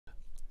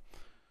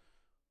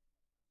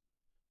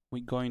We're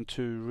going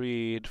to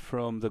read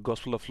from the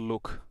Gospel of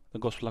Luke, the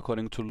Gospel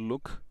according to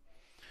Luke.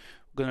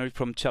 We're going to read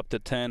from chapter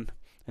 10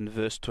 and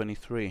verse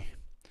 23.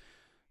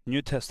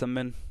 New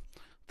Testament,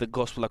 the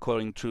Gospel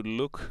according to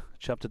Luke,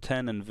 chapter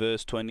 10 and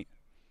verse 20,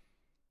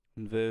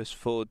 and verse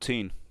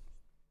 14.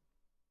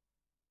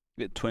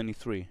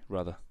 23,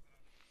 rather.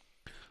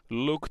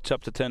 Luke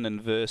chapter 10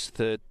 and verse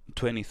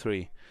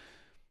 23.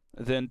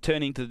 Then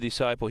turning to the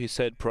disciple, he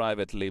said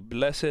privately,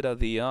 "Blessed are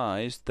the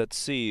eyes that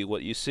see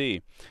what you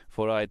see.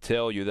 For I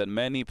tell you that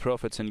many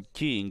prophets and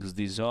kings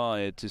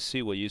desired to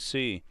see what you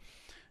see,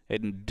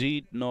 and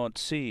did not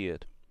see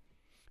it,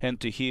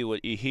 and to hear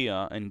what you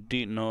hear, and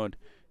did not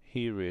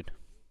hear it."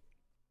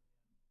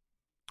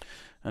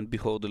 And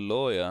behold, the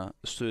lawyer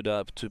stood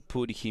up to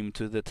put him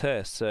to the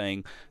test,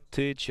 saying,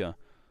 "Teacher,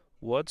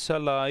 what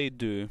shall I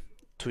do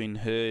to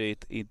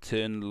inherit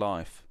eternal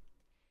life?"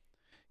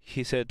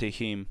 He said to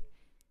him,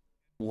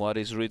 "What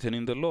is written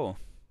in the law?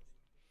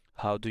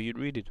 How do you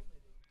read it?"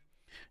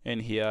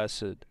 And he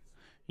answered,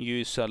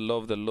 "You shall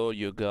love the Lord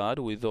your God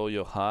with all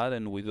your heart,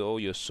 and with all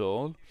your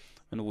soul,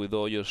 and with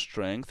all your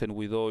strength, and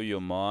with all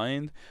your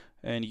mind,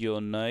 and your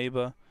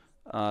neighbor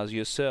as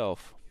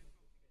yourself."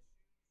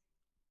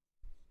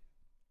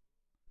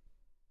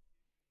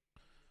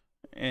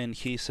 And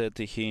he said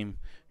to him,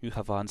 "You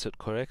have answered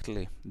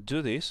correctly.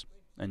 Do this,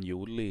 and you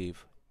will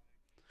live."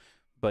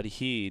 But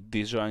he,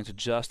 desiring to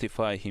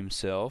justify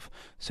himself,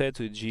 said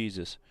to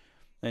Jesus,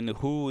 "And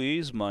who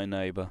is my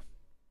neighbor?"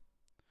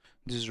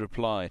 Jesus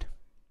replied,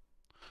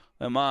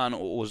 "A man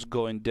was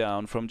going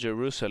down from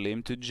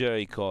Jerusalem to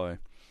Jericho,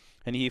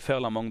 and he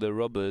fell among the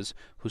robbers,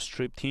 who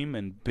stripped him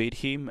and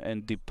beat him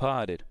and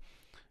departed,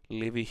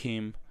 leaving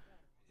him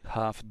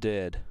half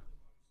dead.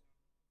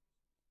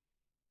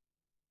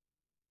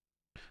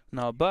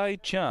 Now by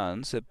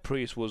chance a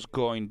priest was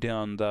going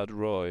down that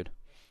road,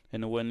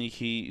 and when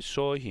he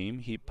saw him,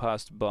 he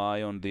passed by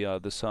on the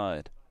other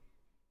side.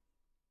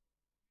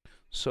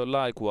 So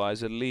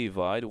likewise a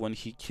Levite, when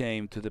he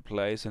came to the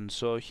place and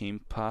saw him,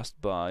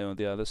 passed by on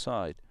the other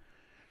side.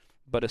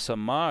 But a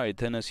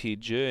Samaritan, as he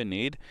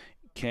journeyed,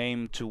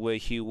 came to where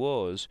he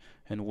was,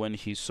 and when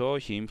he saw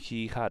him,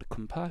 he had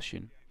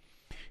compassion.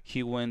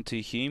 He went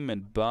to him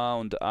and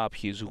bound up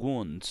his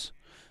wounds,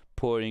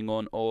 pouring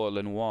on oil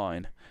and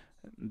wine.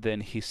 Then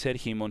he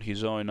set him on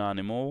his own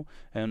animal,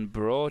 and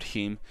brought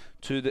him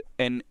to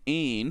an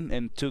inn,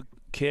 and took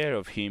care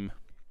of him.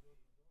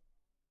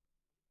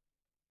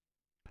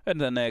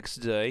 And the next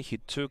day he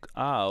took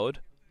out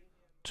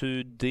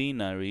 2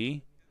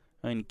 denarii,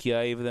 and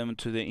gave them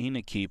to the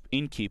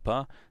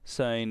innkeeper,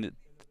 saying,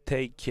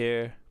 "Take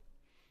care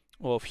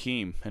of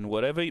him, and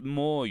whatever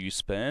more you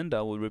spend,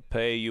 I will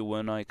repay you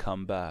when I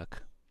come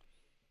back."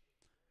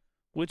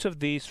 Which of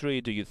these three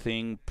do you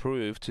think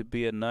proved to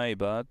be a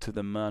neighbor to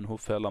the man who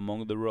fell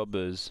among the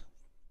robbers?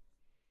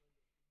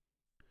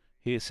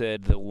 He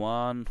said, "The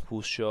one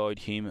who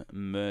showed him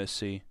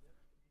mercy."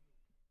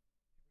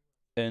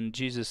 And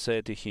Jesus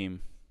said to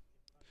him,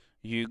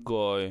 "You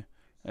go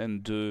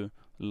and do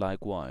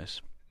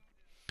likewise."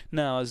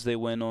 Now as they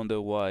went on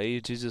their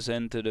way, Jesus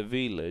entered a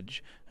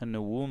village, and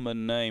a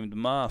woman named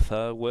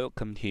Martha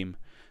welcomed him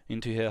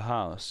into her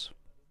house.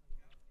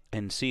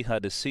 And she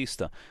had a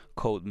sister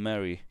called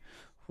Mary,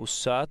 who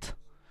sat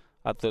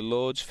at the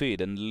Lord's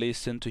feet and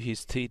listened to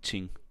his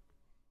teaching.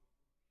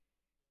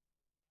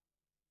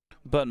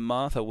 But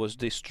Martha was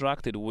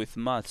distracted with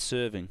much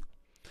serving,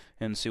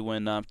 and she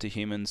went up to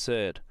him and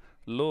said,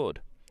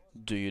 "Lord,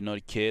 do you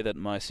not care that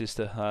my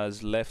sister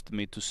has left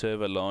me to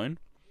serve alone?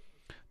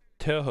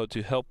 Tell her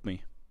to help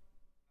me."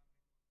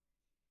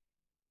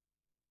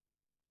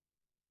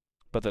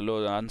 But the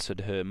Lord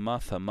answered her,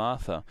 "Martha,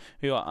 Martha,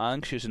 you are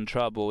anxious and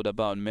troubled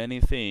about many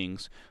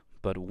things,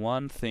 but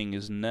one thing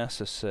is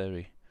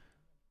necessary.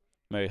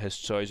 Mary has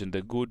chosen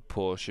the good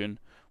portion,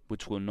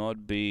 which will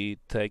not be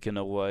taken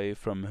away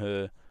from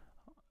her."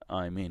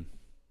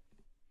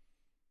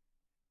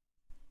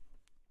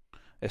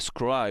 A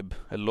scribe,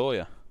 a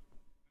lawyer,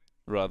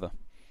 rather,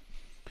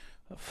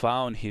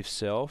 found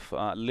himself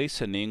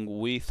listening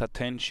with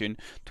attention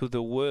to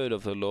the word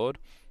of the Lord,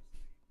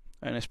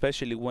 and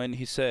especially when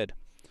he said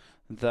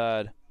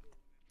that,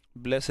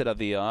 "Blessed are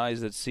the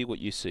eyes that see what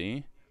you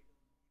see.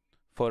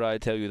 For I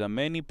tell you that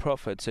many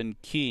prophets and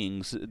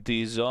kings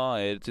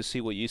desired to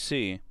see what you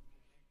see,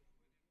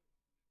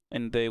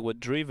 and they were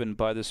driven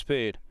by the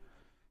Spirit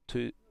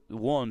to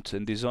want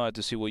and desire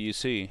to see what you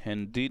see,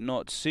 and did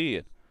not see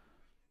it,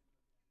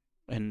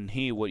 and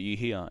hear what you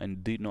hear,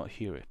 and did not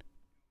hear it."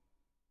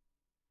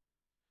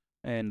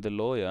 And the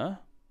lawyer,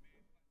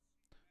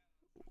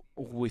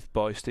 with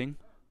boasting,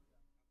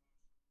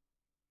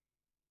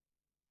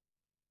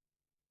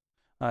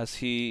 as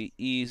he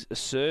is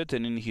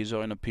certain in his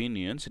own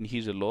opinions, and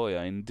he's a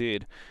lawyer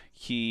indeed,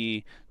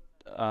 he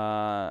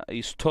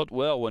is taught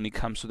well when it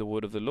comes to the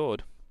word of the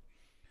Lord.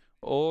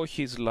 All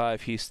his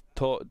life he's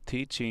taught,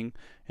 teaching,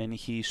 and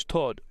he's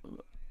taught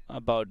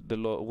about the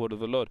word of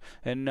the Lord.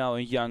 And now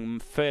a young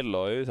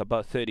fellow,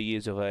 about 30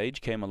 years of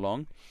age, came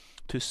along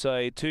to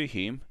say to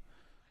him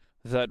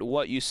that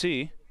what you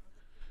see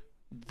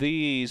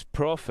these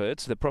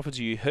prophets, the prophets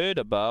you heard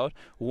about,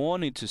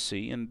 wanted to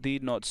see and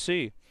did not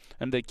see.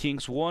 And the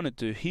kings wanted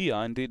to hear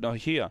and did not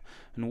hear.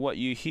 And what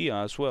you hear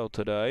as well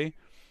today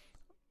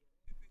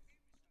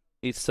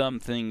is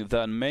something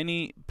that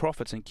many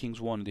prophets and kings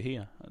wanted to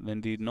hear and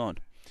then did not.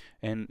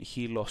 And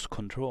he lost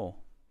control.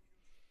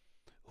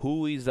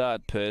 Who is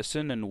that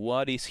person and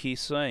what is he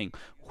saying?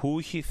 Who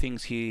he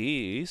thinks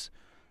he is,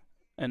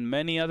 and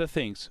many other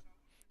things,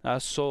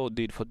 as Saul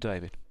did for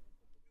David.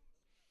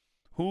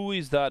 Who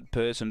is that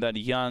person, that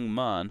young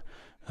man,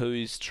 who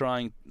is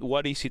trying,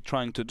 what is he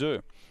trying to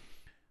do?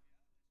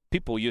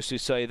 People used to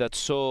say that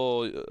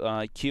Saul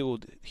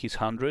killed his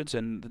hundreds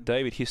and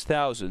David his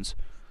thousands.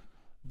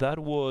 That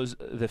was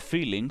the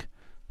feeling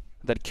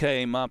that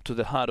came up to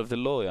the heart of the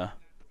lawyer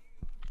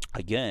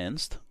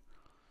against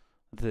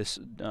this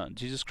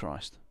Jesus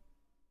Christ.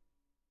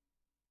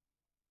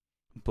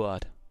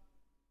 But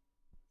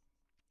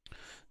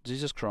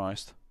Jesus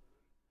Christ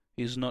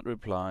is not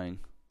replying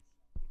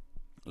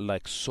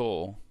like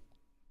Saul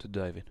to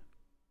David,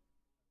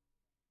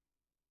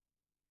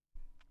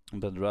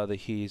 but rather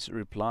he is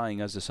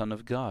replying as the Son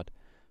of God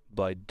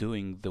by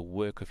doing the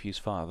work of his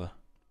Father.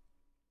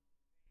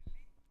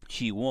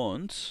 He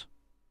wants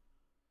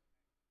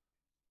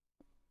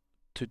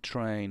to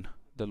train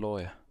the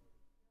lawyer.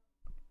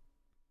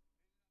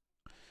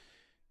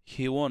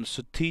 He wants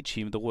to teach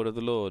him the word of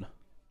the Lord,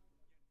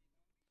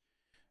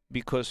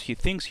 because he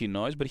thinks he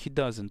knows, but he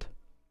doesn't.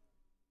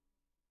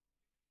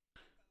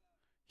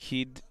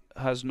 He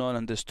has not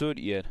understood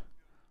yet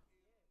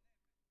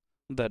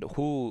that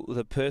who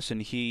the person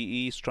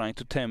he is trying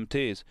to tempt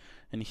is,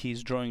 and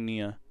he's drawing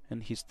near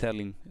and he's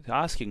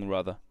asking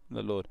the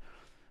Lord.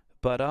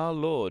 But our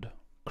Lord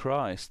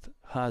Christ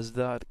has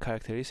that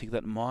characteristic,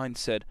 that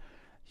mindset.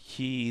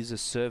 He is a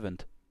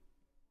servant.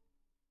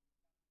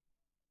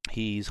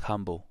 He is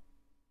humble.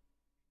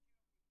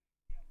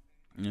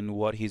 And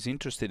what he's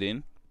interested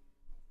in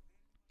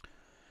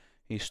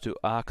is to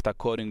act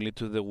accordingly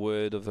to the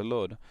word of the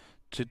Lord,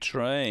 to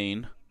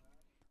train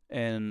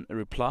and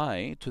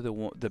reply to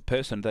the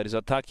person that is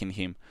attacking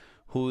him,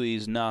 who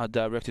is now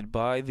directed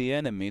by the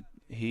enemy.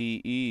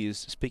 He is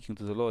speaking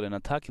to the Lord and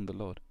attacking the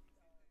Lord.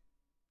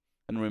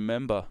 And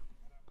remember,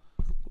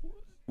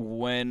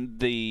 when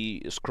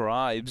the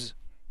scribes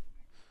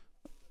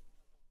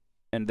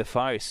and the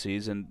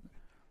Pharisees and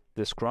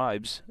the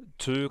scribes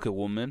took a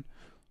woman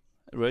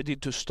ready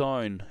to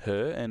stone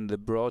her, and they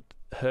brought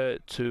her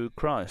to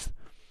Christ,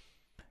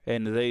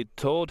 and they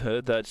told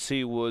her that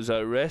she was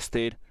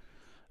arrested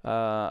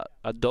as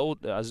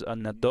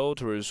an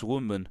adulterous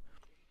woman.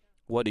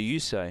 What do you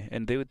say?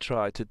 And they would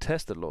try to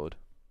test the Lord.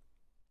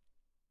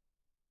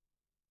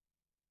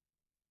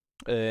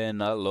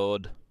 And our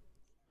Lord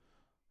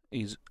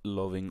is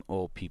loving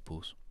all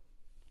peoples,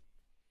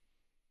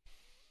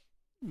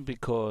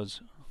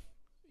 because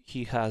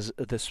he has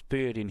the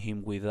Spirit in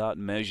him without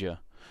measure,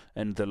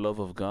 and the love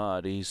of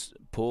God is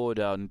poured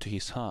out into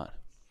his heart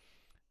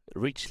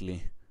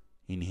richly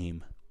in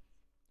him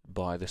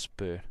by the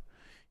Spirit.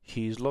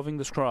 He is loving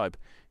the scribe,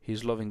 he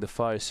is loving the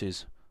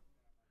Pharisees,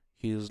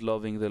 he is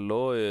loving the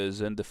lawyers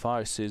and the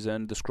Pharisees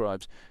and the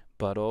scribes,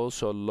 but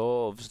also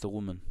loves the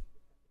woman.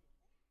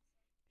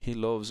 He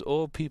loves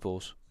all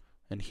peoples,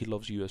 and he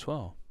loves you as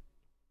well.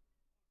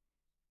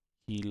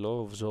 He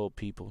loves all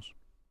peoples.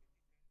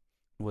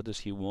 What does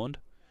he want?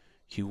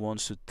 He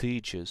wants to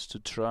teach us, to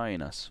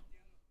train us.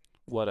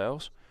 What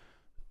else?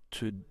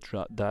 To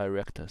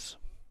direct us.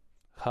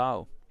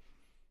 How?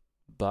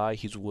 By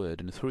his word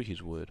and through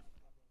his word.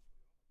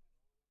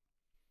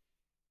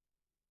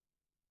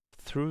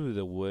 Through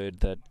the word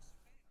that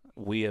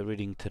we are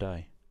reading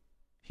today.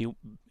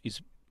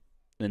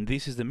 And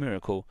this is the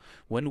miracle.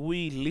 When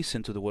we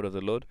listen to the word of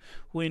the Lord,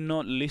 we're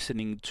not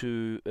listening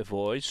to a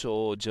voice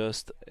or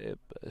just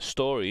a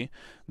story,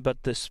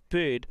 but the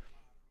Spirit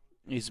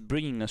is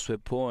bringing us to a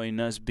point,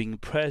 as being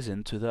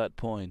present to that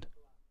point,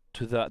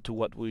 to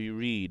what we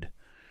read.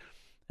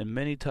 And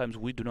many times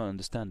we do not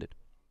understand it.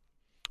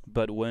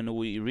 But when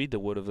we read the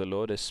word of the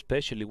Lord,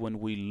 especially when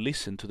we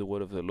listen to the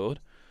word of the Lord,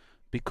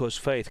 because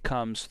faith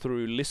comes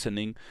through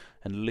listening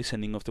and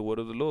listening of the word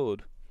of the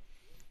Lord,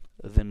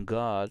 then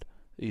God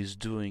is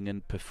doing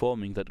and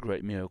performing that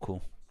great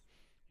miracle.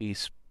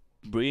 He's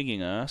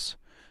bringing us,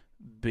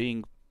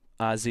 being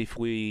as if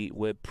we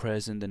were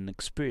present and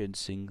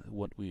experiencing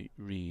what we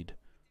read.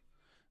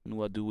 And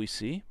what do we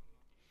see?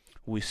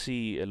 We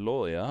see a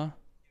lawyer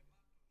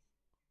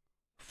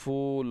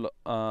full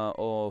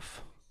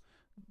of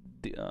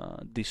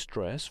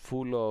distress,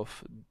 full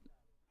of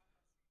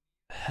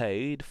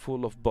hate,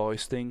 full of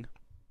boasting,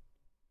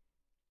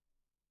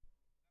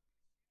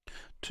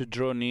 to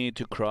draw near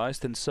to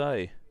Christ and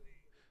say,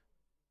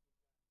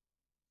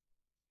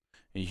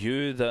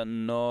 "You that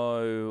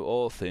know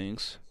all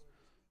things,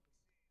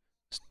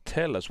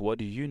 tell us, what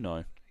do you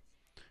know?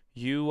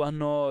 You are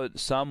not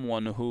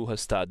someone who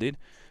has studied.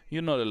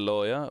 You're not a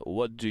lawyer.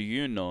 What do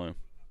you know?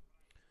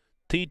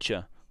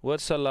 Teacher, what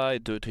shall I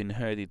do to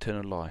inherit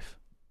eternal life?"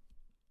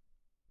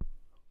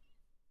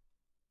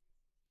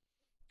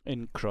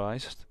 And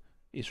Christ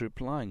is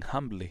replying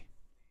humbly,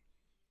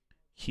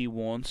 He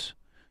wants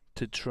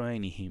to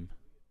train him.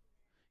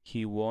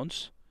 He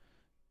wants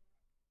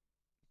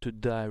to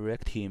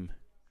direct him.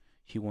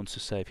 He wants to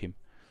save him.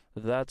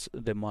 That's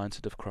the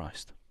mindset of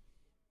Christ.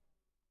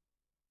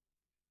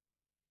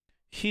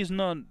 He's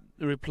not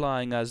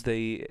replying as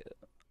they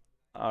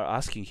are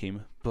asking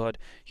him, but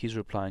he's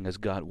replying as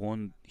God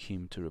wants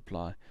him to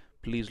reply.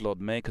 Please, Lord,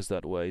 make us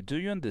that way. Do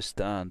you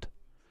understand,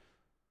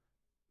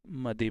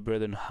 my dear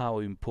brethren, how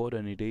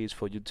important it is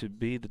for you to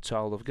be the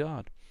child of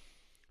God?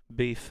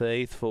 Be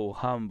faithful,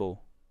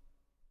 humble,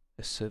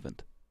 a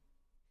servant.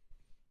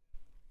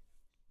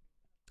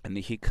 And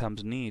he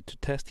comes near to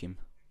test him.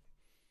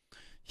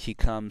 He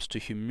comes to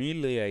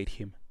humiliate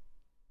him.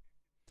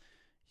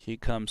 He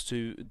comes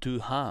to do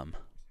harm,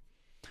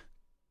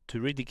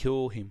 to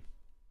ridicule him.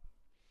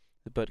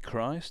 But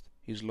Christ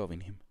is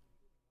loving him.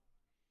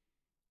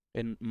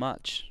 And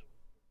much.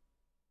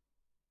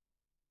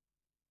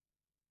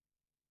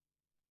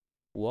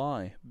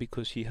 Why?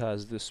 Because he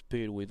has the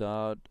Spirit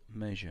without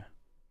measure.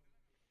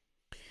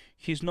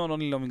 He's not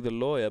only loving the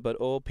lawyer, but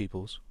all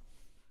peoples.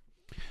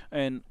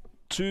 And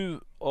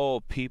to all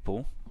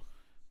people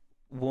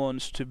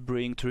wants to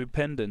bring to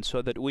repentance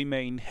so that we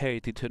may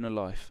inherit eternal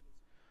life.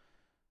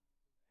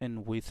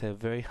 And with a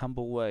very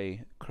humble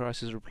way,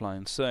 Christ is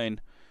replying,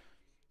 saying,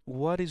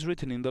 what is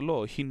written in the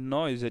law? He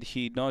knows that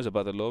he knows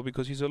about the law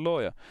because he's a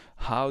lawyer.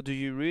 How do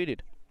you read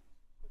it?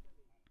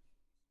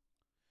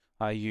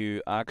 Are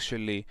you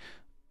actually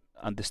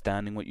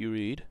understanding what you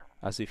read?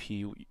 As if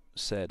he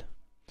said.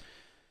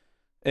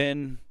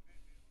 And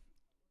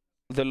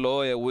the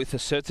lawyer, with a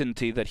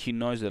certainty that he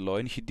knows the law,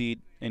 and he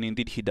did, and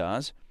indeed he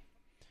does,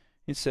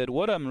 he said,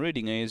 what I'm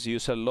reading is, you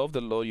shall love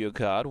the Lord your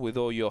God with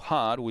all your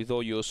heart, with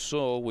all your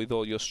soul, with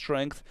all your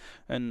strength,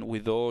 and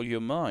with all your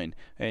mind,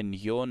 and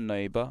your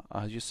neighbor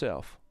as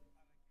yourself.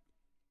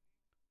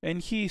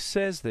 And he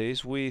says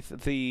this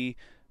with the,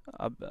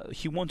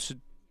 he wants to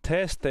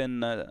test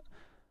and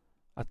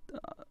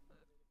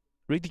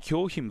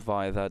ridicule him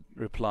via that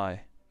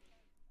reply.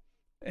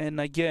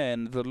 And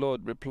again, the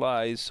Lord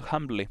replies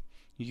humbly,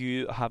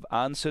 you have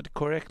answered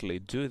correctly.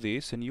 Do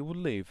this and you will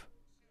live.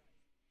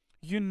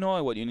 You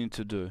know what you need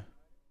to do.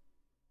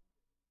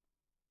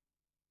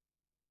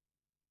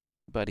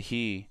 But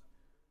he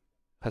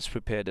has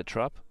prepared a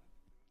trap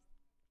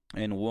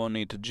and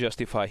wanted to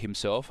justify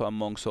himself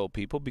amongst all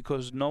people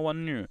because no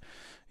one knew.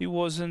 It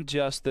wasn't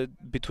just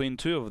that between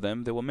two of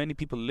them, there were many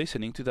people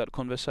listening to that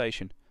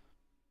conversation.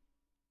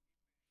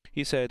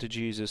 He said to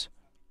Jesus,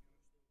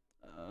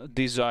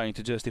 desiring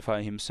to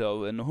justify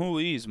himself, and who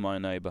is my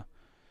neighbor?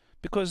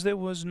 Because there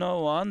was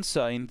no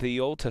answer in the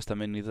Old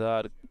Testament in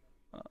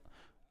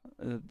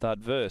that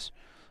verse.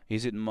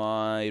 Is it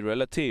my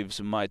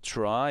relatives, my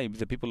tribe,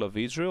 the people of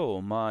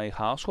Israel, my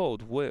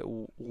household?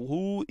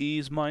 Who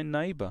is my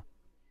neighbor?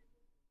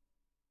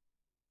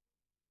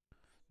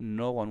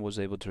 No one was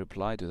able to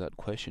reply to that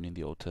question in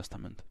the Old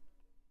Testament.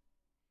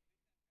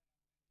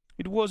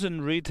 It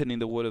wasn't written in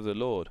the word of the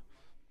Lord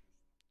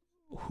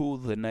who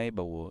the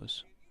neighbor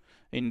was.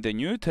 In the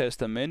New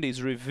Testament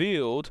is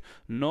revealed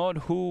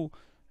not who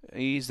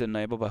is the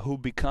neighbor, but who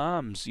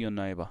becomes your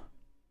neighbor.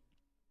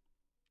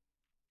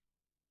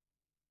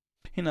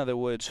 In other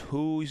words,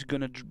 who is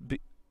going to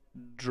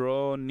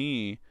draw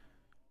near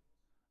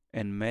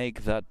and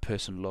make that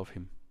person love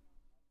him?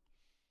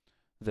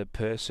 The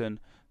person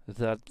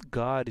that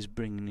God is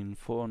bringing in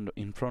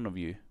front of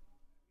you.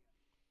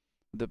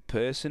 The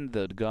person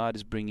that God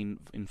is bringing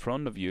in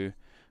front of you,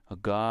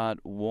 God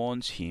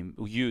wants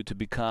you to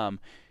become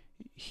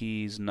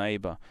his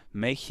neighbor.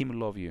 Make him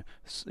love you.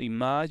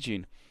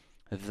 Imagine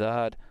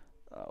that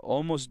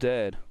almost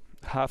dead,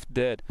 half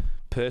dead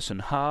person,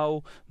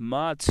 how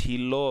much he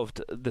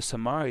loved the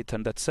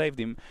Samaritan that saved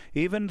him,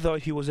 even though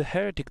he was a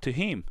heretic to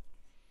him.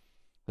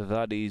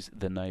 That is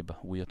the neighbor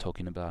we are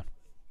talking about.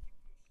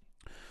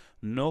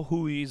 Not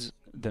who is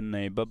the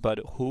neighbor, but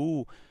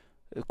who.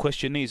 The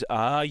question is,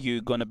 are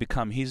you going to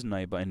become his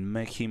neighbor and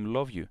make him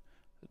love you?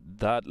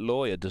 That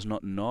lawyer does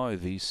not know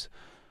this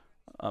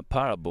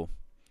parable.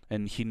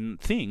 And he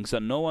thinks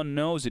that no one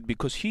knows it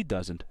because he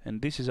doesn't.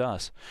 And this is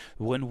us.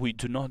 When we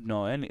do not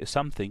know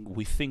something,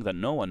 we think that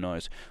no one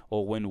knows.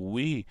 Or when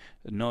we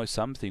know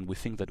something, we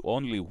think that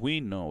only we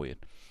know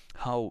it.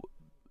 How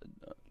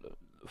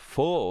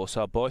false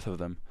are both of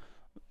them,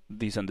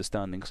 these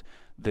understandings.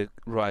 The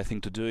right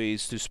thing to do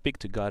is to speak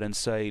to God and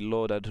say,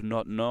 Lord, I do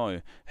not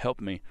know.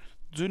 Help me.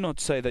 Do not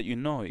say that you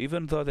know,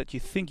 even though that you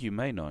think you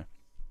may know.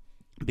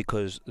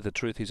 Because the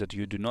truth is that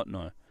you do not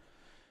know.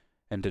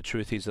 And the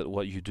truth is that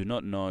what you do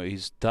not know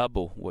is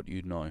double what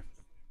you know.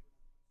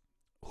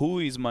 Who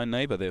is my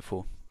neighbor,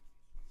 therefore?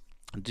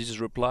 And Jesus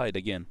replied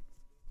again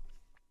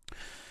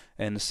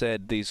and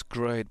said this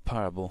great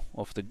parable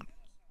of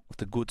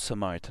the Good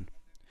Samaritan.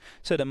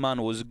 Said a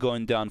man was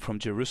going down from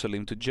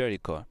Jerusalem to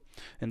Jericho,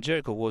 and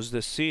Jericho was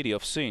the city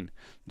of sin.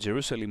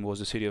 Jerusalem was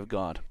the city of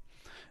God,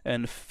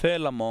 and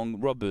fell among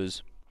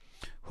robbers,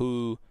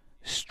 who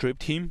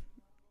stripped him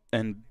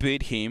and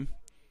beat him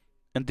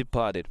and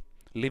departed,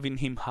 leaving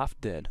him half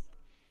dead.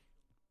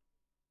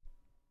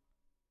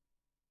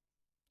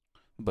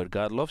 But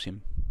God loves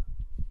him.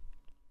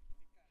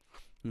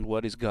 And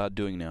what is God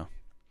doing now?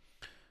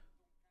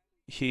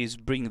 He's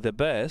bringing the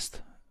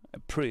best, a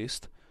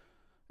priest,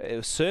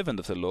 a servant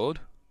of the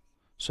Lord,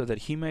 so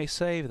that he may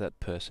save that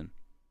person.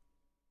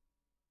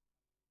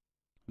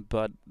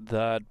 But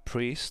that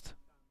priest,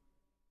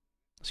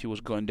 as he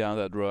was going down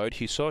that road,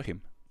 he saw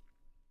him.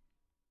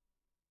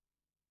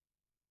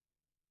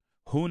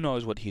 Who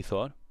knows what he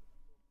thought?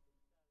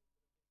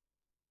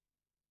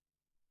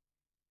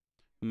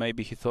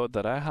 Maybe he thought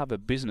that I have a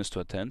business to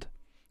attend,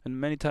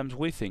 and many times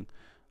we think,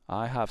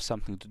 I have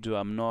something to do.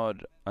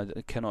 I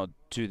cannot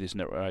do this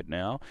right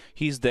now.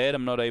 He's dead.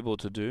 I'm not able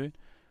to do it.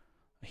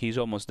 He's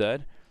almost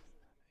dead.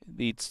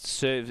 It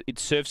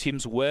serves him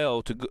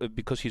well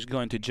because he's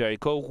going to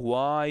Jericho.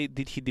 Why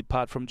did he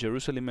depart from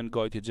Jerusalem and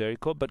go to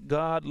Jericho? But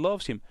God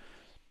loves him.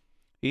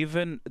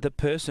 Even the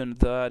person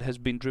that has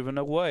been driven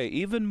away,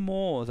 even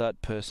more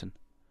that person.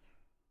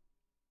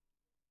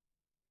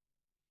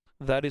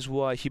 That is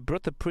why he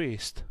brought the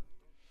priest.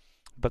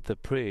 But the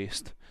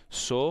priest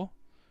saw,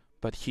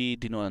 but he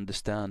did not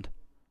understand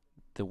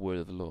the word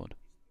of the Lord.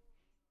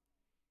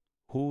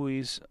 Who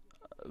is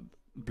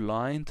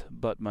blind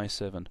but my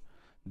servant,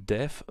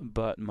 deaf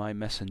but my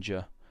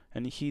messenger?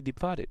 And he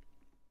departed.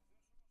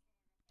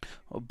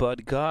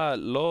 But God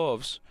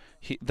loves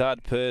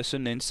that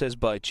person and says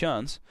by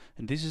chance,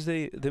 and this is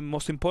the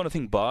most important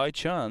thing, by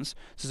chance,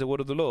 this is the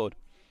word of the Lord.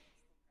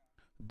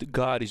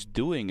 God is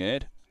doing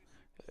it.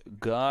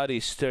 God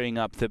is stirring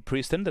up the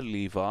priest and the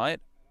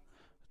Levite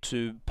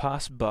to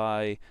pass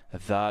by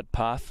that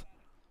path,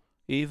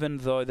 even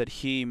though that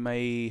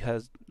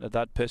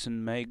that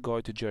person may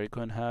go to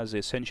Jericho and has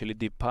essentially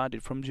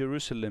departed from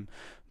Jerusalem.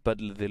 But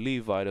the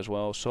Levite as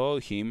well saw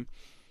him.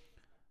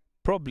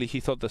 Probably he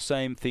thought the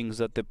same things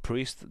that the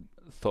priest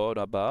thought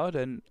about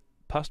and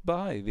passed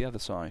by the other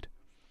side.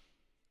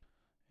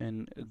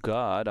 And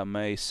God, I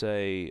may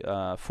say,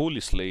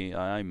 foolishly,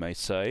 I may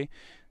say,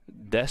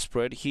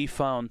 desperate, he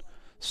found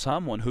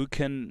someone who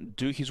can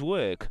do his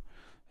work.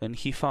 And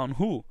he found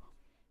who?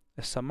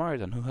 A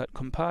Samaritan who had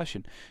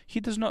compassion. He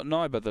does not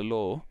know about the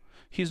law.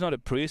 He's not a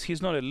priest.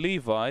 He's not a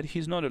Levite.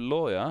 He's not a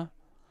lawyer.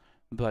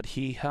 But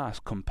he has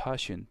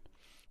compassion.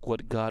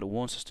 What God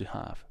wants us to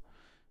have.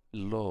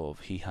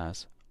 Love he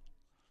has.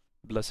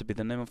 Blessed be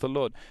the name of the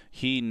Lord.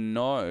 He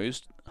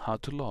knows how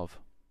to love.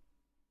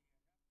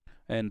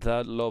 And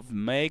that love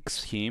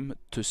makes him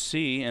to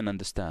see and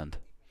understand.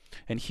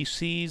 And he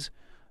sees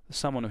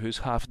someone who's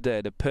half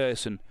dead, a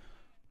person,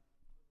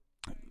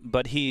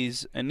 but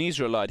he's an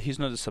Israelite, he's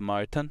not a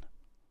Samaritan,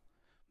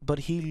 but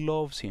he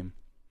loves him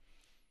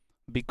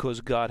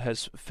because God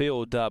has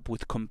filled up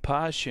with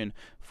compassion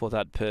for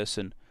that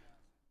person.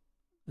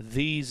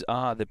 These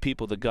are the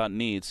people that God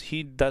needs.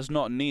 He does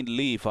not need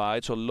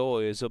Levites or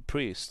lawyers or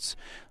priests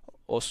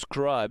or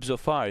scribes or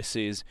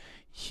Pharisees.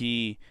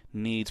 He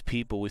needs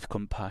people with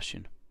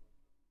compassion.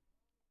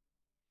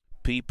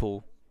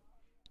 People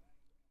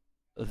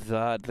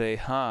that their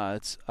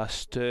hearts are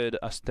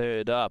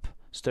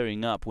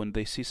stirring up when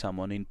they see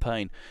someone in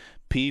pain.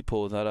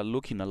 People that are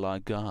looking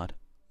like God.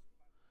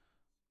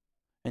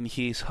 And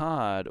his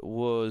heart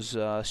was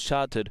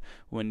shattered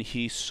when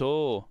he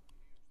saw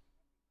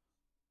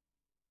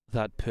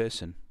that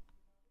person.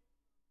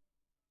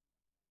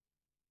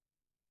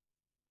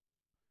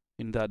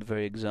 In that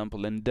very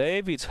example. And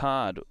David's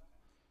heart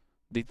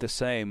did the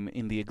same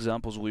in the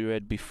examples we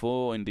read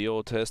before in the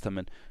Old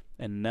Testament.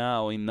 And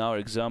now in our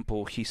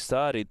example, he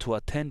started to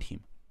attend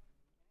him.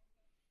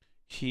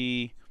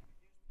 He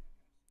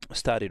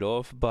started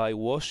off by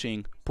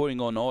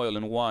pouring on oil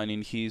and wine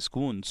in his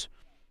wounds.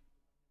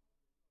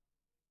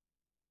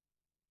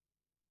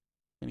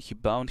 And he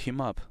bound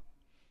him up.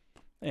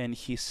 And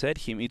he said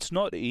to him, it's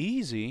not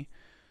easy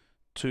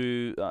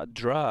to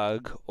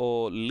drag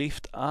or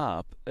lift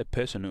up a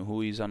person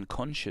who is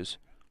unconscious.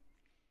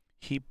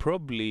 It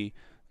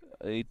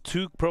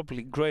took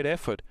probably great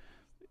effort.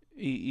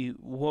 He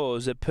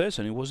was a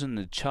person, he wasn't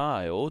a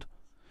child.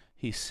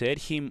 He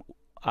set him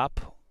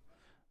up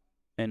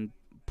and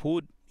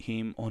put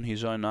him on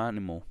his own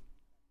animal.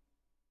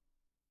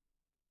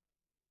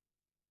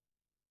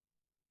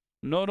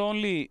 Not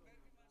only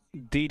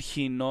did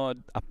he not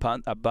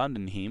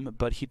abandon him,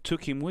 but he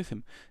took him with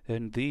him.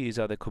 And these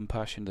are the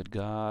compassion that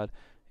God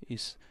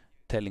is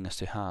telling us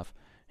to have.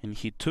 And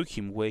he took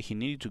him where he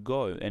needed to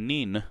go.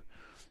 And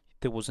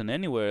there wasn't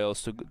anywhere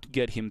else to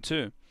get him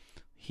to.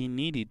 He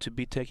needed to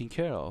be taken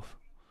care of.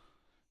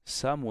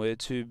 Somewhere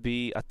to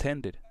be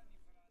attended.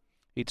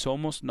 It's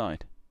almost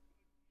night.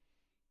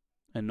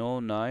 And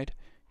all night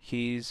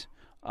he's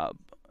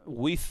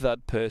with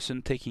that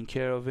person, taking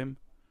care of him.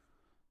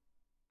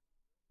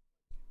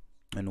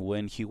 And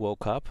when he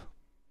woke up,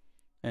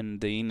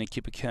 and the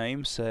innkeeper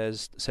came,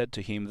 said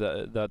to him,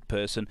 that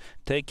person,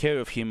 take care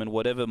of him, and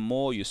whatever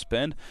more you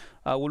spend,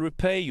 I will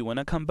repay you when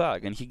I come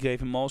back. And he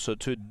gave him also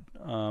 2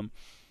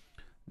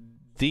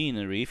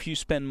 denarii. If you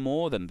spend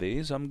more than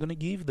these, I'm going to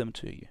give them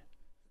to you.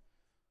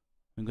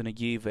 I'm going to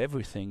give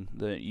everything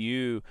that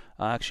you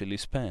actually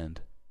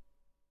spend.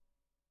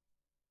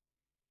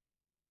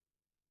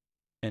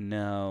 And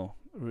now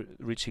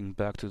reaching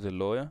back to the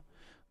lawyer,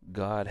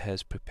 God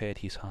has prepared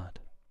his heart.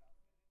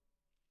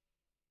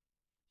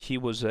 He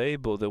was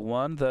able, the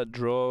one that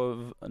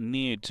drove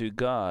near to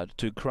God,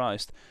 to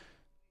Christ,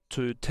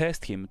 to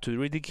test him, to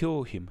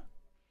ridicule him,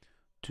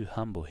 to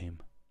humble him.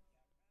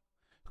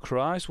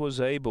 Christ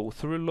was able,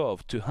 through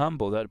love, to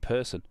humble that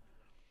person.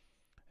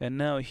 And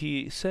now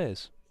he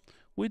says,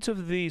 which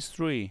of these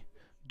three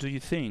do you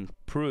think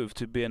proved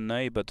to be a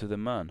neighbor to the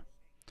man?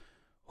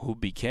 Who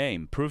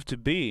became, proved to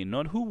be,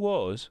 not who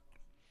was.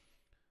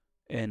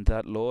 And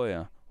that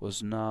lawyer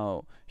was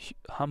now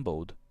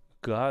humbled.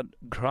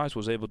 Christ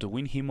was able to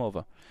win him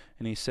over.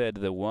 And he said,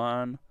 the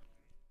one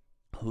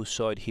who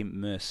showed him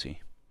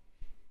mercy.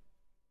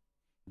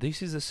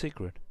 This is the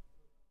secret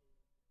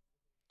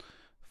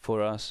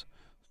for us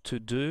to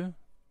do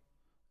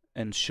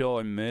and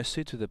show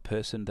mercy to the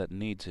person that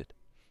needs it.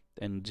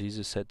 And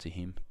Jesus said to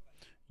him,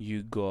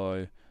 you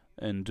go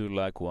and do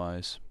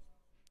likewise,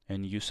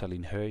 and you shall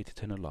inherit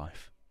eternal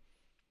life.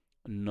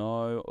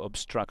 No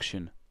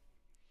obstruction.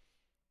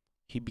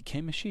 He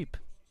became a sheep.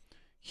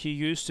 He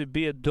used to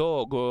be a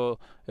dog or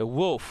a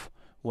wolf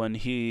when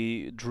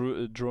he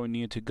drew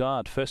near to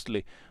God,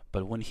 firstly,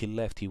 but when he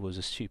left, he was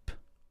a sheep.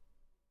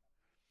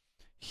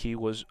 He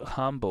was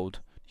humbled,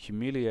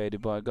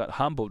 humiliated by God,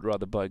 humbled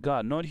rather by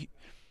God, not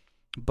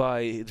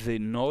by the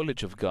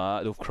knowledge of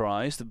God, of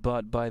Christ,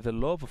 but by the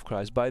love of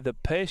Christ, by the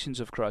patience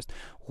of Christ.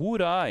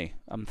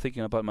 I'm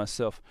thinking about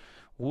myself,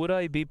 would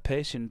I be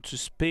patient to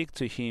speak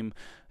to him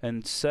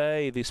and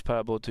say this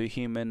parable to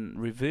him and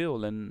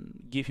reveal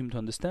and give him to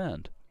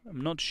understand?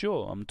 I'm not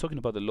sure. I'm talking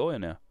about the lawyer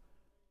now.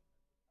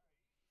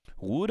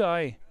 Would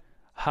I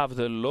have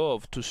the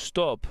love to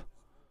stop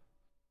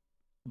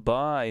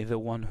by the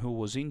one who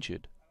was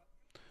injured?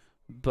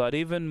 But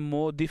even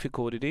more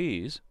difficult it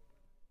is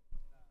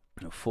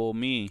for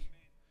me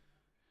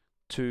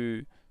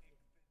to,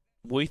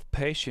 with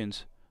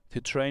patience,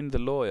 to train the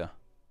lawyer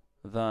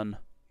than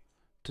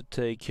to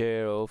take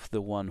care of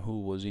the one who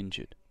was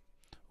injured.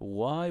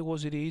 Why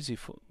was it easy?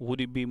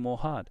 Would it be more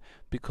hard?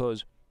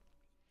 Because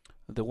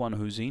the one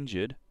who's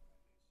injured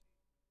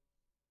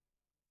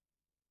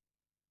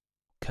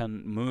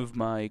can move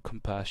my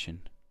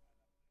compassion.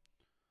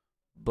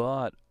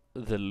 But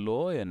the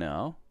lawyer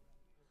now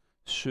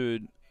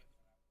should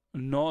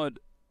not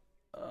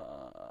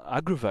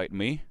aggravate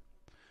me.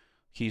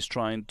 He's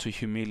trying to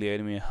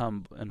humiliate me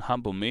and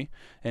humble me,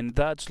 and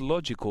that's a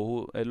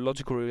logical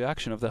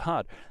reaction of the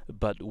heart,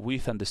 but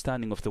with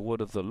understanding of the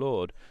word of the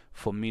Lord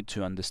for me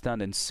to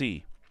understand and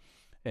see,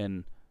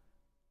 and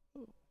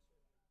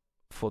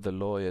for the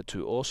lawyer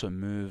to also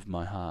move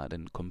my heart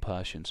and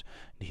compassions.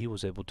 And he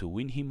was able to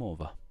win him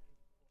over.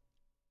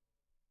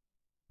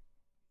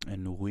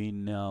 And we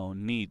now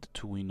need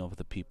to win over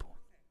the people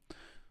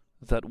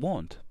that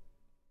won't.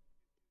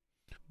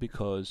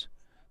 Because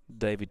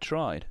David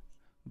tried,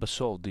 but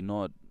Saul did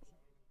not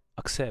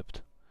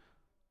accept.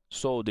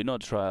 Saul did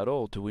not try at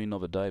all to win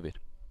over David,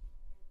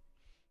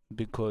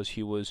 because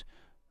he was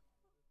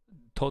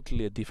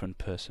totally a different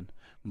person.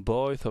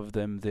 Both of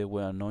them, they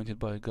were anointed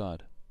by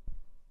God.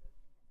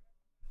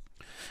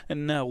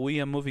 And now we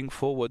are moving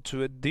forward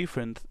to a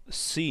different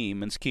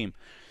scheme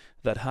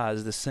that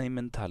has the same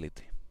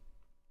mentality.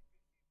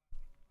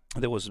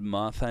 There was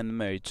Martha and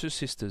Mary, two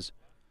sisters.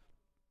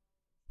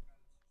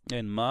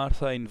 And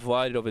Martha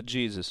invited over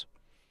Jesus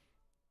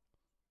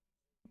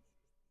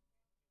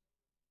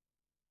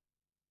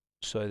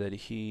so that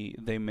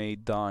they may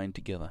dine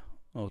together,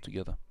 all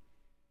together.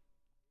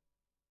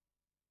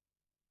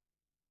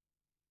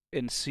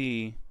 And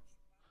she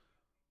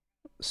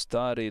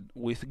started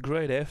with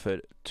great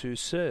effort to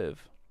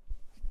serve.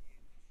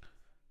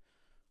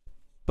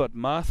 But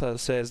Martha,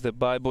 says the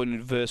Bible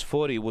in verse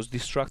 40, was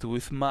distracted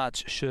with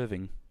much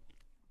serving.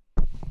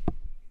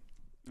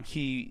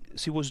 She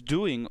was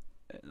doing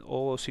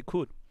all she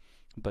could.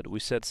 But we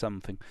said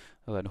something,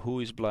 that who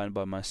is blind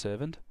but my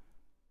servant?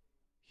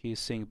 He is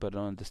seeing but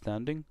not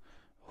understanding.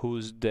 Who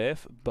is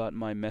deaf but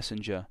my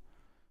messenger?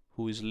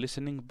 Who is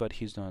listening but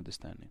he's not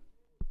understanding?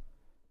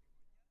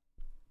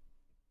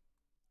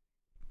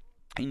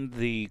 In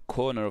the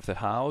corner of the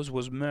house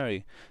was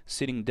Mary,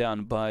 sitting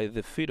down by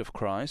the feet of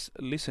Christ,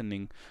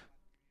 listening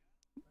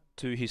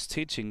to his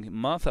teaching.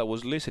 Martha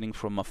was listening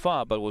from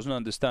afar, but was not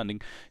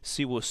understanding.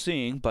 She was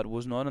seeing, but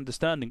was not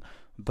understanding.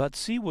 But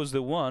she was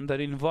the one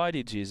that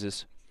invited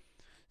Jesus.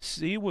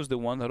 She was the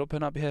one that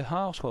opened up her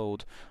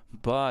household.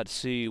 But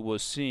she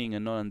was seeing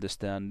and not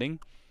understanding.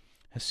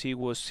 She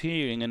was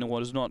hearing and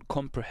was not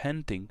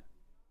comprehending.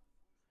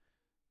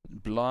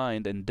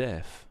 Blind and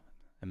deaf,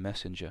 a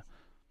messenger.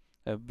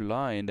 A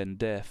blind and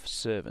deaf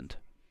servant.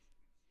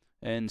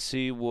 And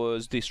she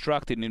was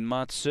distracted in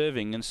much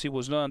serving, and she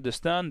was not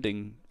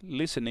understanding,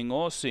 listening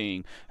or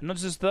seeing. And not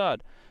just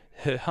that,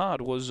 her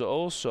heart was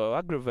also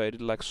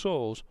aggravated like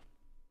Saul's.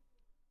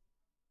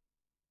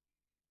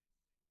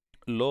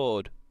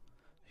 Lord,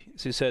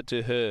 she said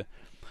to her,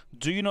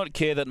 do you not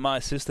care that my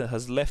sister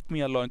has left me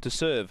alone to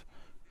serve?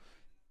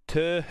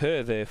 To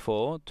her,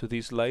 therefore, to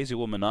this lazy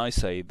woman I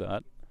say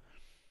that,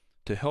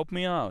 to help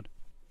me out.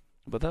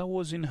 But that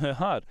was in her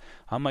heart.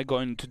 Am I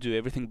going to do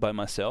everything by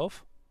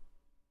myself?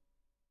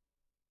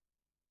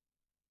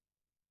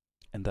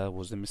 And that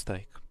was the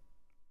mistake.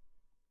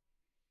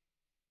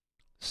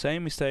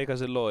 Same mistake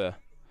as a lawyer.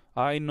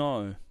 I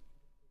know.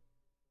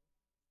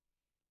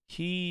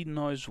 He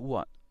knows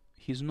what?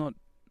 He's not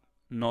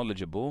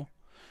knowledgeable.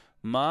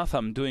 Martha,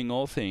 I'm doing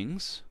all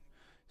things.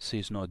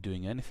 She's not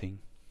doing anything.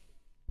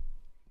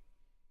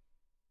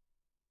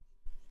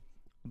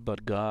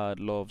 But God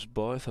loves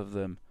both of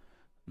them,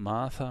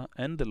 Martha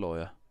and the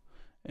lawyer,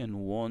 and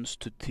wants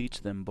to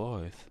teach them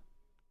both.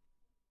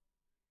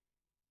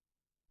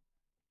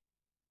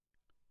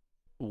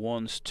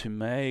 Wants to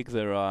make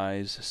their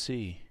eyes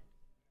see.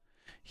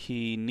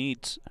 He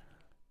needs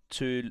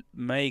to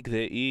make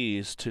their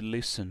ears to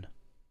listen.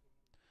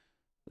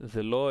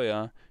 The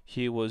lawyer,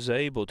 he was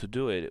able to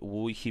do it.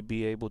 Will he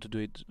be able to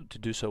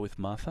do so with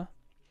Martha?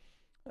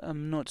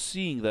 I'm not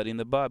seeing that in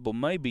the Bible.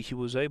 Maybe he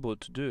was able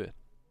to do it.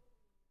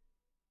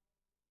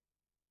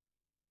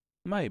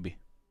 Maybe.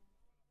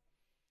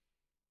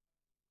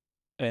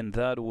 And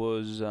that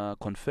was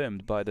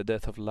confirmed by the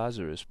death of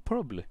Lazarus,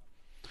 probably.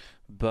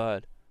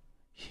 But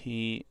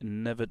he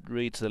never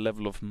reached the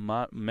level of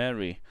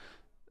Mary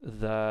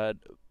that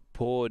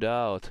poured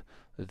out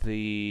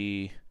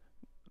the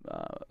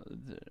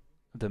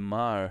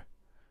myrrh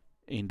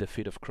in the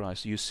feet of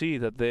Christ. You see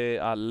that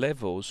there are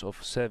levels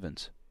of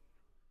servants.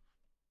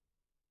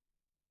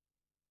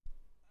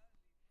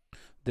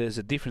 There's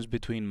a difference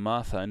between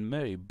Martha and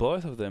Mary.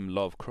 Both of them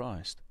love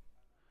Christ.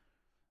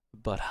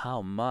 But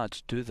how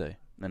much do they?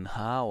 And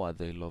how are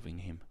they loving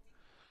Him?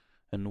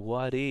 And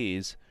what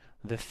is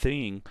the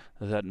thing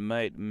that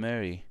made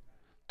Mary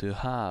to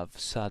have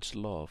such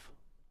love?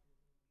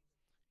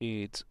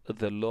 It's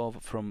the love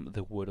from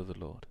the word of the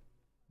Lord.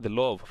 The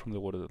love from the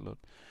word of the Lord.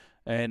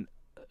 And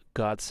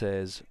God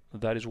says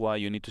that is why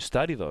you need to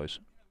study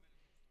those.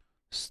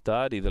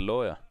 Study the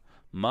lawyer.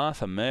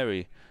 Martha,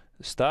 Mary,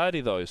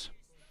 study those.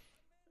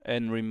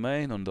 And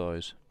remain on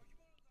those.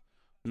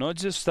 Not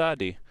just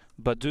study,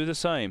 but do the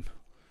same.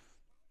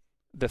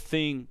 The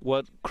thing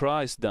what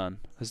Christ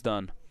has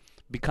done.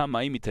 Become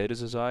my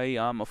imitators as I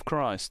am of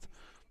Christ.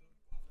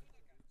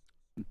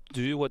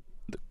 Do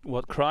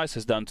what Christ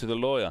has done to the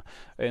lawyer,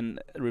 and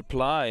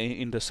reply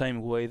in the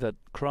same way that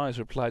Christ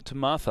replied to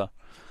Martha.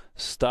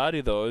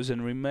 Study those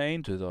and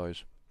remain to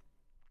those.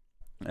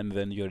 And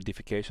then your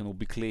edification will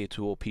be clear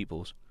to all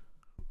peoples.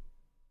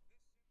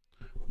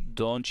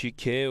 Don't you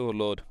care, O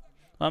Lord?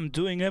 I'm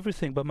doing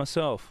everything by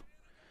myself.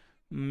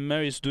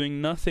 Mary's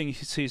doing nothing.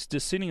 She's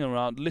just sitting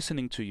around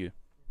listening to you.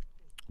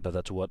 But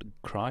that's what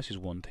Christ is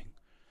wanting.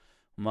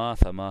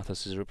 Martha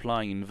is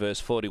replying in verse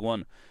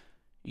 41.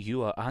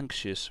 You are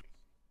anxious.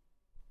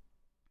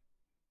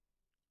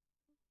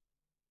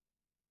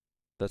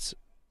 That's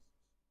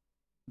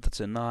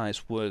a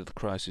nice word that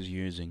Christ is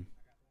using.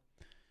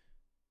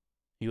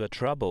 You are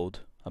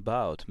troubled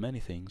about many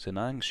things and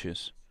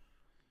anxious.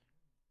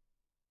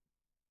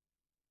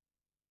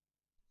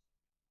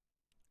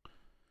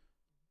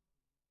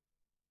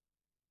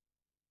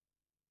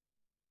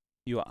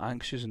 You are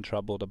anxious and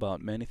troubled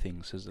about many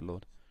things, says the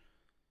Lord.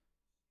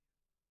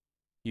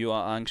 You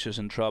are anxious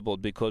and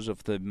troubled because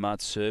of the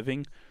much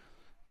serving,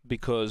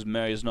 because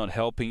Mary is not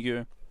helping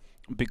you,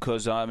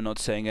 because I'm not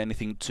saying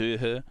anything to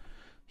her.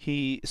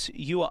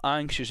 You are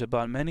anxious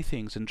about many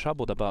things and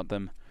troubled about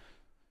them,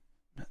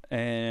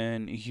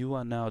 and you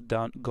are now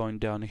going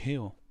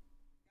downhill.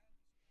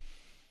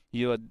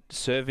 You are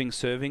serving,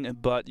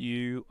 but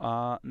you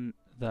are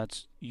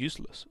that's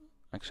useless,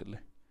 actually.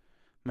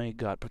 May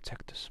God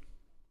protect us.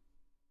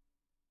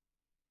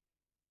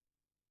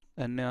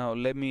 And now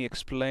let me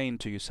explain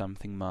to you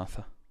something,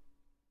 Martha.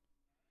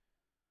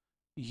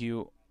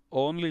 You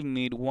only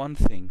need one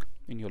thing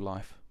in your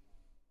life.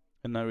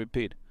 And I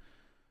repeat,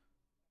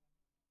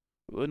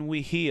 when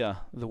we hear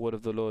the word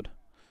of the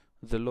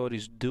Lord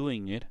is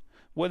doing it,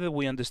 whether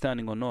we understand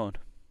it or not,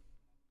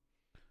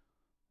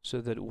 so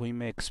that we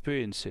may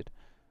experience it.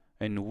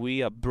 And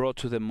we are brought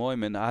to the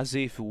moment as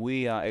if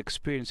we are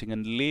experiencing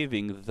and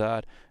living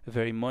that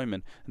very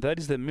moment. That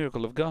is the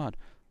miracle of God.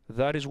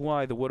 That is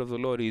why the word of the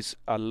Lord is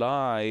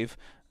alive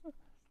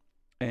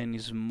and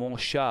is more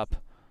sharp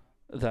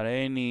than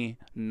any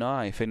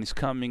knife, and is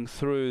coming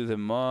through the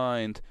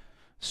mind,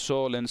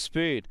 soul and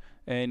spirit,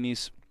 and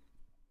is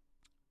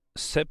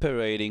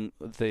separating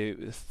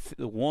the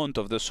want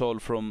of the soul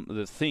from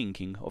the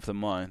thinking of the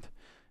mind.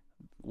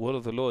 The word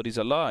of the Lord is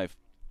alive.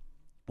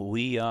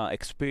 We are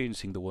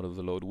experiencing the word of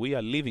the Lord. We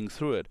are living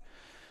through it.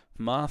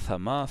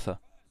 Martha,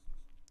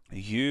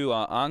 you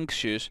are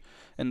anxious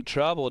and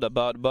troubled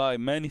about by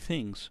many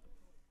things.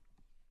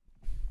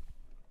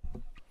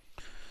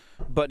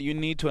 But you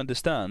need to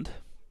understand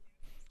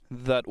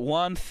that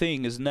one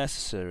thing is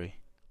necessary.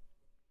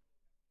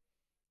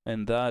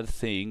 And that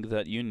thing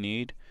that you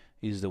need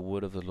is the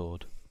word of the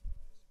Lord.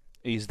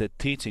 Is the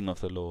teaching of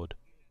the Lord.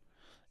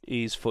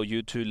 Is for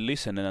you to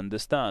listen and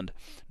understand.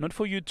 Not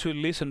for you to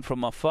listen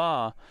from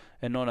afar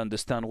and not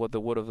understand what the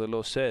word of the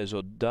Lord says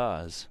or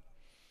does.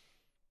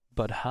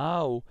 But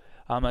how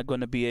am I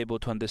going to be able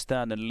to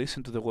understand and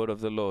listen to the word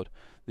of the Lord?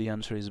 The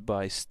answer is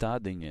by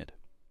studying it.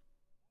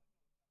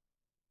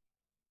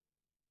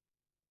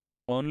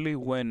 Only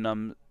when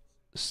I'm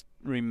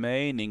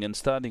remaining and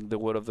studying the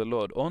word of the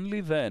Lord, only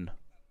then,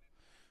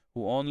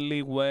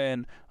 only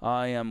when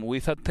I am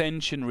with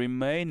attention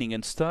remaining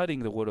and studying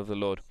the word of the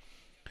Lord,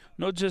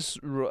 not just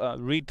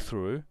read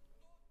through,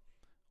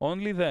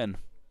 only then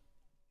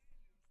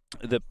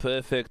the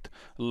perfect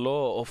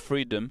law of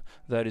freedom,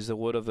 that is the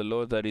word of the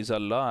Lord, that is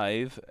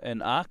alive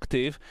and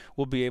active,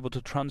 will be able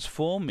to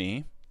transform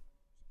me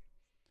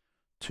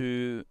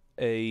to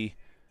a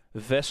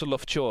vessel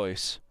of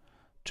choice,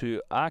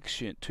 to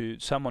action, to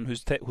someone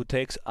who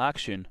takes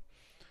action,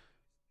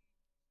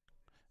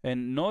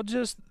 and not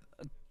just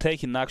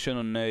taking action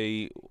on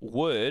a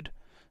word.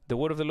 The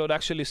word of the Lord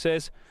actually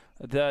says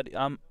that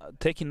I'm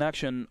taking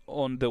action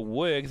on the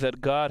work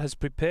that God has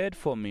prepared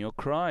for me, or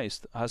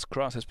Christ has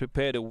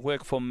prepared a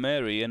work for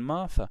Mary and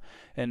Martha.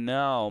 And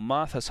now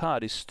Martha's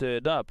heart is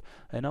stirred up,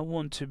 and I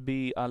want to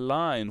be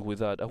aligned with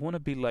that. I want to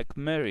be like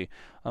Mary.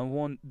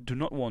 Do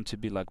not want to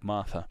be like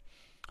Martha.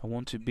 I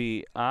want to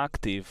be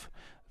active.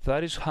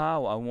 That is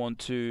how I want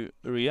to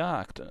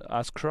react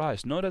as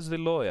Christ, not as the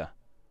lawyer.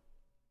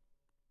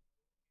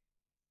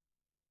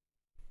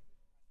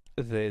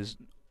 There's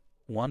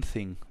one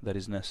thing that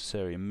is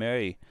necessary.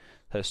 Mary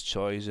has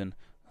chosen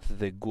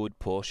the good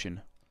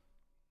portion,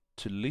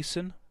 to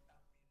listen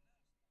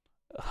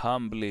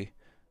humbly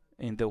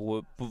in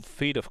the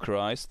feet of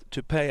Christ,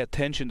 to pay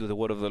attention to the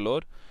word of the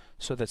Lord,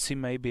 so that she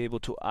may be able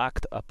to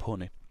act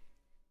upon it.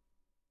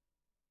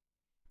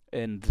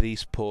 And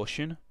this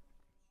portion,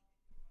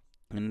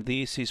 and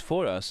this is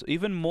for us,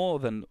 even more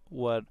than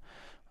what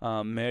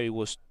Mary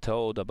was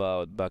told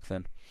about back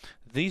then.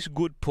 This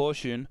good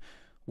portion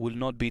will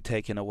not be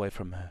taken away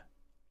from her.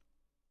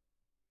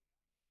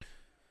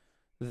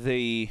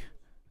 The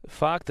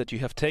fact that you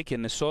have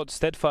taken a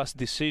steadfast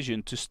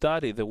decision to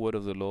study the word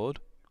of the Lord,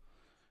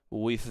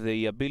 with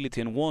the ability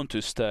and want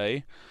to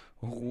stay,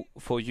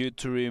 for you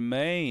to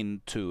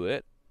remain to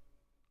it,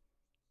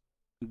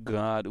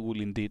 God will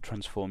indeed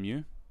transform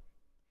you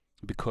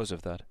because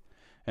of that.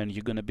 And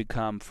you're going to be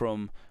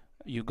transformed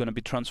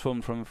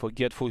from a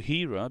forgetful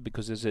hearer,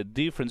 because there's a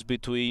difference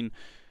between,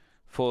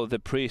 for the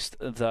priest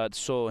that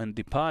saw and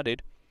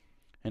departed,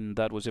 and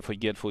that was a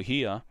forgetful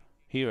hearer,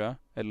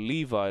 a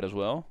Levite as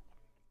well.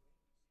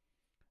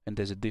 And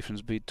there's a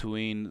difference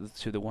between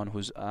to the one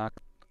who's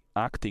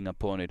acting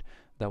upon it.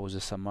 That was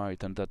a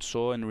Samaritan that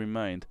saw and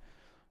remained,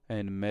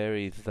 and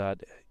Mary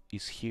that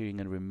is hearing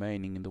and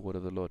remaining in the word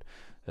of the Lord.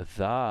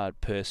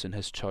 That person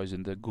has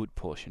chosen the good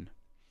portion.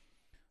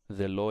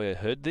 The lawyer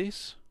heard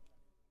this,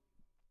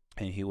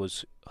 and he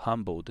was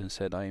humbled and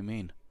said,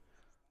 Amen.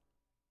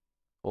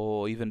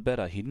 Or even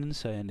better, he didn't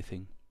say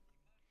anything.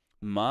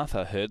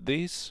 Martha heard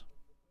this,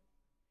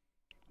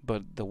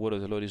 but the word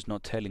of the Lord is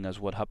not telling us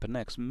what happened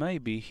next.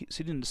 Maybe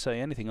she didn't say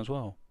anything as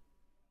well.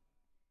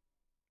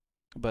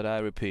 But I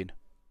repeat,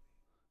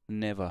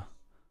 never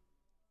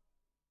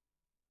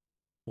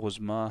was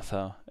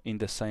Martha in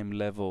the same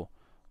level,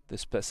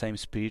 the same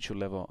spiritual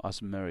level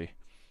as Mary.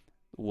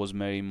 Was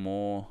Mary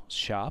more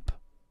sharp?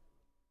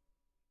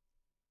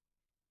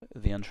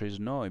 The answer is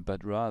no,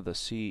 but rather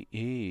she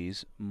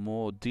is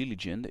more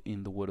diligent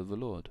in the word of the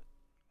Lord.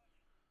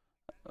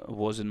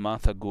 Wasn't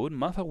Martha good?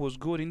 Martha was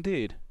good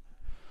indeed.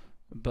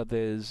 But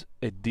there's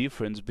a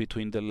difference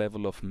between the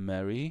level of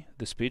Mary,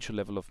 the spiritual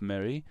level of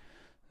Mary,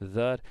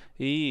 that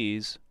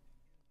is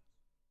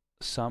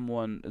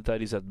someone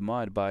that is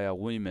admired by our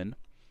women,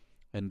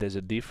 and there's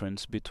a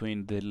difference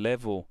between the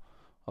level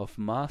of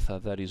Martha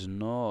that is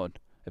not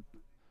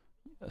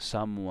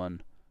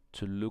someone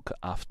to look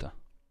after.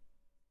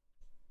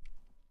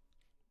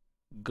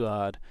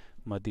 God,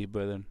 my dear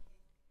brethren,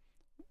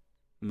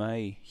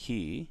 may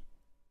He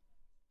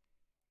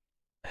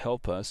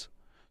help us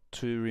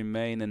to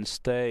remain and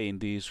stay in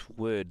this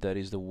word, that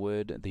is the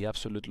word, the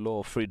absolute law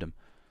of freedom,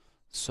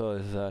 so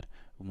that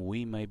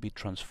we may be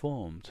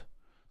transformed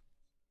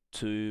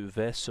to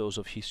vessels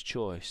of His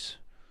choice,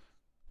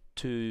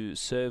 to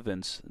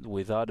servants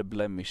without a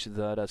blemish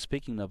that are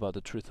speaking about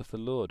the truth of the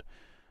Lord,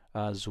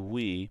 as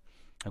we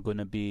are going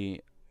to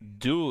be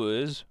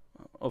doers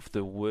of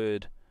the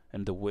word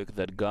and the work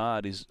that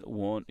God is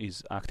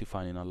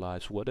actifying in our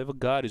lives. Whatever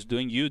God is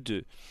doing, you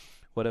do.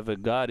 Whatever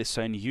God is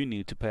saying, you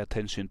need to pay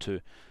attention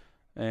to.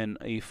 And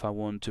if I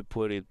want to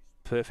put it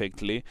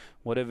perfectly,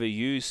 whatever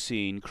you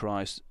see in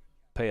Christ,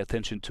 pay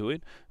attention to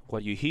it.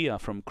 What you hear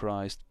from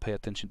Christ, pay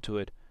attention to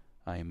it.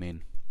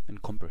 Amen.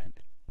 And comprehend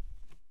it.